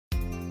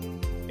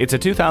It's a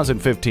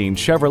 2015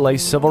 Chevrolet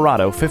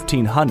Silverado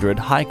 1500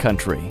 High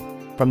Country.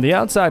 From the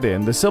outside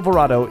in, the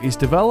Silverado is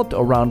developed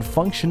around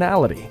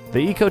functionality.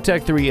 The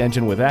Ecotec 3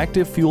 engine with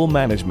active fuel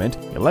management,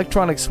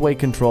 electronic sway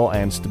control,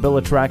 and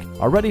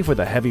StabiliTrak are ready for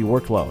the heavy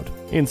workload.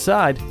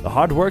 Inside, the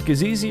hard work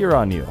is easier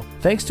on you,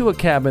 thanks to a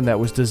cabin that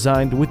was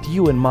designed with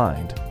you in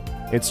mind.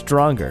 It's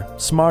stronger,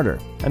 smarter,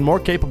 and more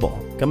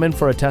capable. Come in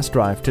for a test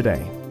drive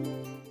today.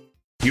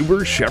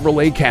 Huber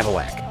Chevrolet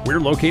Cadillac. We're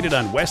located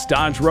on West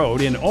Dodge Road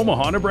in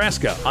Omaha,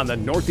 Nebraska, on the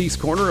northeast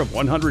corner of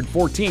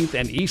 114th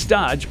and East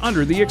Dodge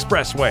under the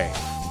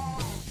expressway.